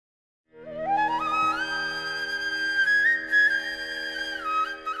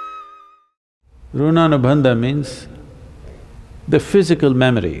Runanubandha means the physical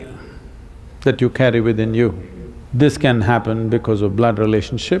memory that you carry within you. This can happen because of blood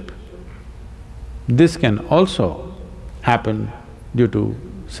relationship. This can also happen due to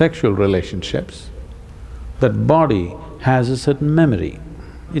sexual relationships. That body has a certain memory.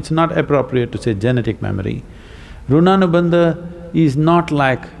 It's not appropriate to say genetic memory. Runanubandha is not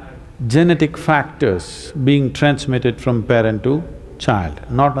like genetic factors being transmitted from parent to child,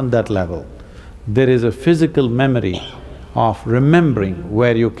 not on that level. There is a physical memory of remembering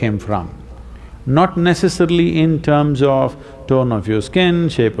where you came from. Not necessarily in terms of tone of your skin,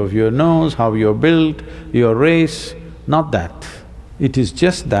 shape of your nose, how you're built, your race, not that. It is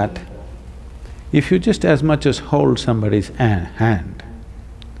just that if you just as much as hold somebody's hand,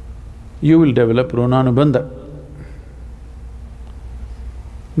 you will develop Runanubandha.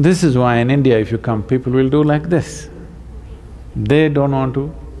 This is why in India if you come, people will do like this. They don't want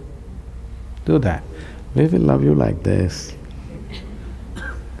to do that. We will love you like this.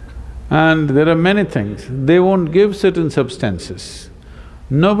 And there are many things, they won't give certain substances.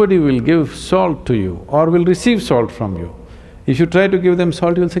 Nobody will give salt to you or will receive salt from you. If you try to give them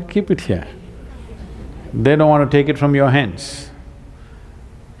salt, you'll say, keep it here. They don't want to take it from your hands.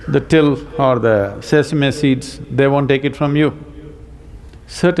 The till or the sesame seeds, they won't take it from you.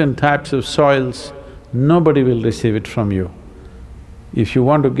 Certain types of soils, nobody will receive it from you. If you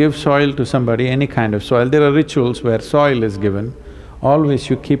want to give soil to somebody, any kind of soil, there are rituals where soil is given, always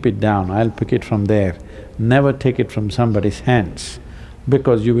you keep it down, I'll pick it from there. Never take it from somebody's hands,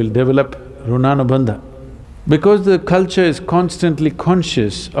 because you will develop Runanubandha. Because the culture is constantly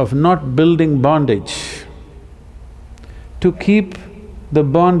conscious of not building bondage, to keep the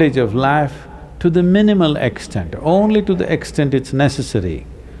bondage of life to the minimal extent, only to the extent it's necessary,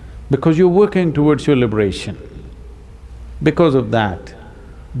 because you're working towards your liberation. Because of that,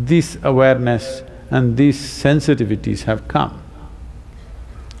 this awareness and these sensitivities have come.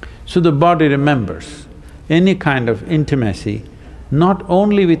 So the body remembers any kind of intimacy, not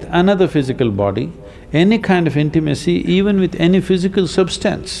only with another physical body, any kind of intimacy even with any physical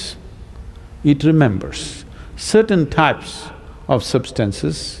substance, it remembers. Certain types of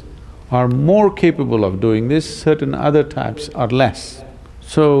substances are more capable of doing this, certain other types are less.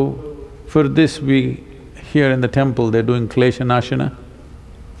 So, for this here in the temple, they're doing kleshanashana.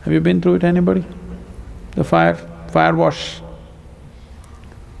 Have you been through it, anybody? The fire wash.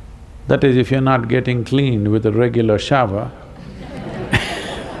 That is, if you're not getting cleaned with a regular shower,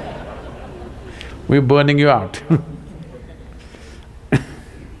 we're burning you out.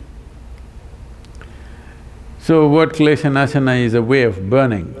 So what kleshanashana is a way of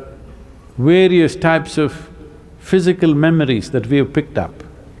burning various types of physical memories that we have picked up,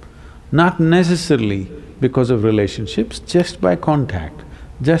 not necessarily because of relationships, just by contact,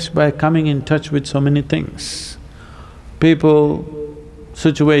 just by coming in touch with so many things. People,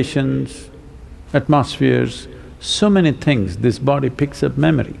 situations, atmospheres, so many things, this body picks up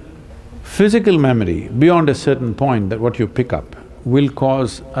memory. Physical memory, beyond a certain point that what you pick up, will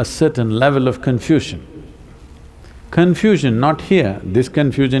cause a certain level of confusion. Confusion, not here, this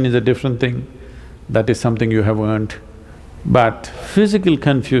confusion is a different thing, that is something you have earned. But physical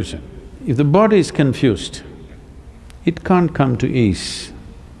confusion, if the body is confused, it can't come to ease.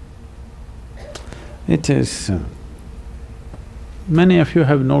 It is… many of you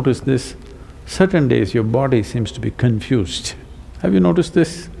have noticed this, certain days your body seems to be confused. Have you noticed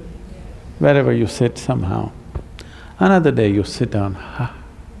this? Wherever you sit somehow, another day you sit down,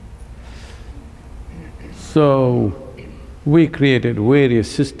 So, we created various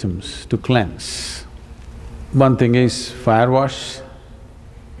systems to cleanse. One thing is fire wash,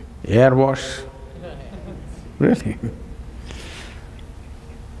 air wash, really.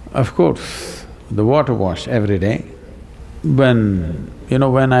 Of course, the water wash every day. When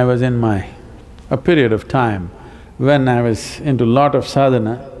I was in a period of time when I was into lot of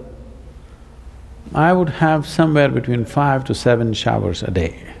sadhana, I would have somewhere between 5 to 7 showers a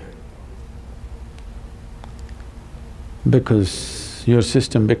day. Because your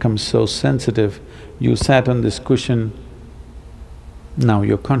system becomes so sensitive, you sat on this cushion, now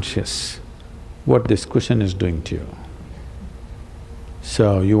you're conscious what this cushion is doing to you.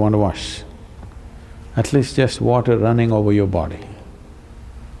 So you want to wash, at least just water running over your body.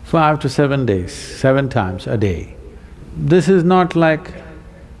 5 to 7 days, 7 times a day. This is not like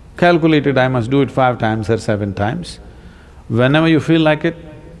calculated, I must do it 5 times or 7 times. Whenever you feel like it.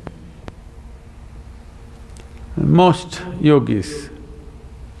 Most yogis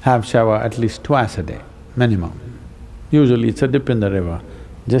have shower at least twice a day, minimum. Usually it's a dip in the river,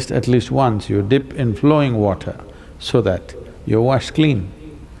 just at least once you dip in flowing water so that you're washed clean.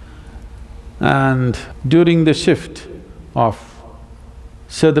 And during the shift of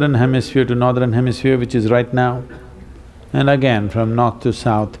southern hemisphere to northern hemisphere, which is right now, and again from north to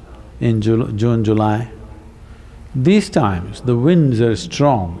south in June, July, these times the winds are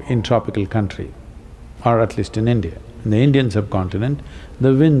strong in tropical country, or at least in India. In the Indian subcontinent,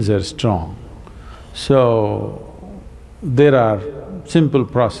 the winds are strong. So, there are simple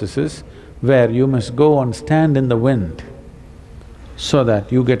processes where you must go and stand in the wind so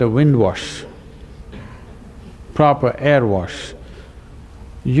that you get a wind wash, proper air wash.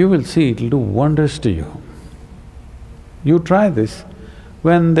 You will see it'll do wonders to you. You try this.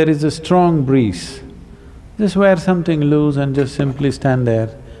 When there is a strong breeze, just wear something loose and just simply stand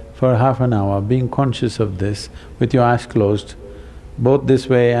there for half an hour, being conscious of this with your eyes closed, both this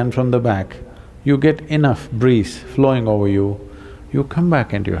way and from the back. You get enough breeze flowing over you, you come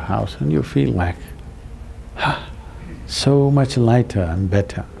back into your house and you feel like, so much lighter and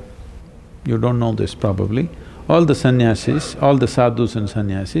better. You don't know this probably. All the sannyasis, all the sadhus and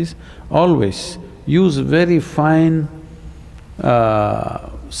sannyasis always use very fine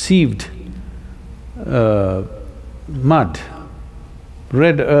sieved mud,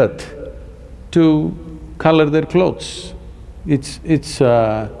 red earth to color their clothes.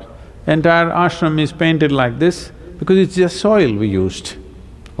 Entire ashram is painted like this because it's just soil we used,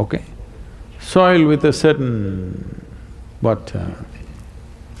 okay? Soil with a certain…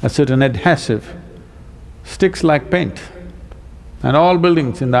 a certain adhesive sticks like paint. And all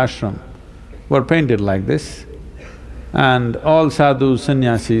buildings in the ashram were painted like this. And all sadhus,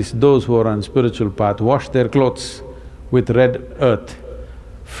 sannyasis, those who are on spiritual path, wash their clothes with red earth,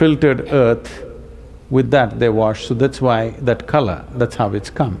 filtered earth, with that they wash, so that's why that color, that's how it's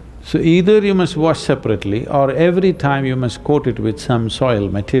come. So either you must wash separately or every time you must coat it with some soil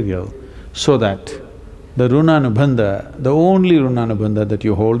material so that the Runanubandha, the only Runanubandha that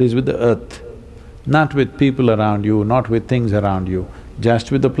you hold is with the earth, not with people around you, not with things around you,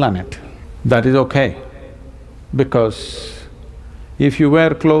 just with the planet. That is okay, because if you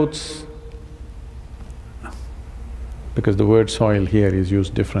wear clothes, because the word soil here is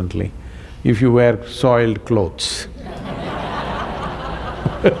used differently, if you wear soiled clothes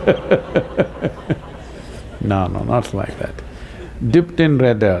no, not like that. Dipped in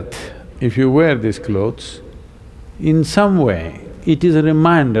red earth, if you wear these clothes, in some way it is a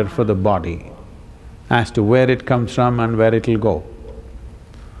reminder for the body as to where it comes from and where it'll go.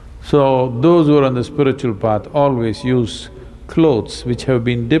 So, those who are on the spiritual path always use clothes which have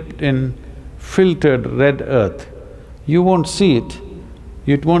been dipped in filtered red earth. You won't see it,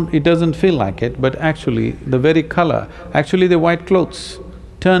 it doesn't feel like it, but actually the very color, actually the white clothes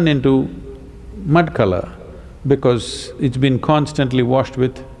turn into mud color because it's been constantly washed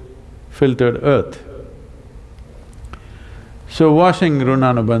with filtered earth. So washing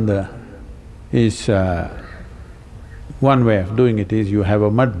Runanubandha is… one way of doing it is you have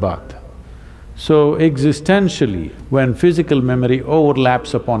a mud bath. So existentially, when physical memory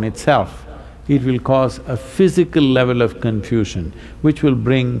overlaps upon itself, it will cause a physical level of confusion, which will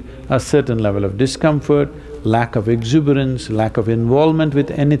bring a certain level of discomfort, lack of exuberance, lack of involvement with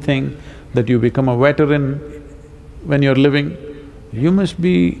anything, that you become a veteran when you're living. You must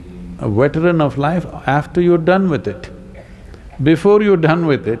be a veteran of life after you're done with it. Before you're done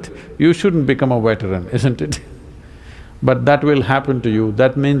with it, you shouldn't become a veteran, isn't it? But that will happen to you.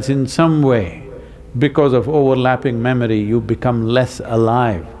 That means in some way, because of overlapping memory, you become less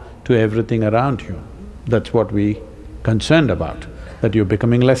alive to everything around you. That's what we concerned about, that you're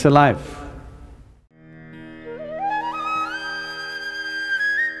becoming less alive.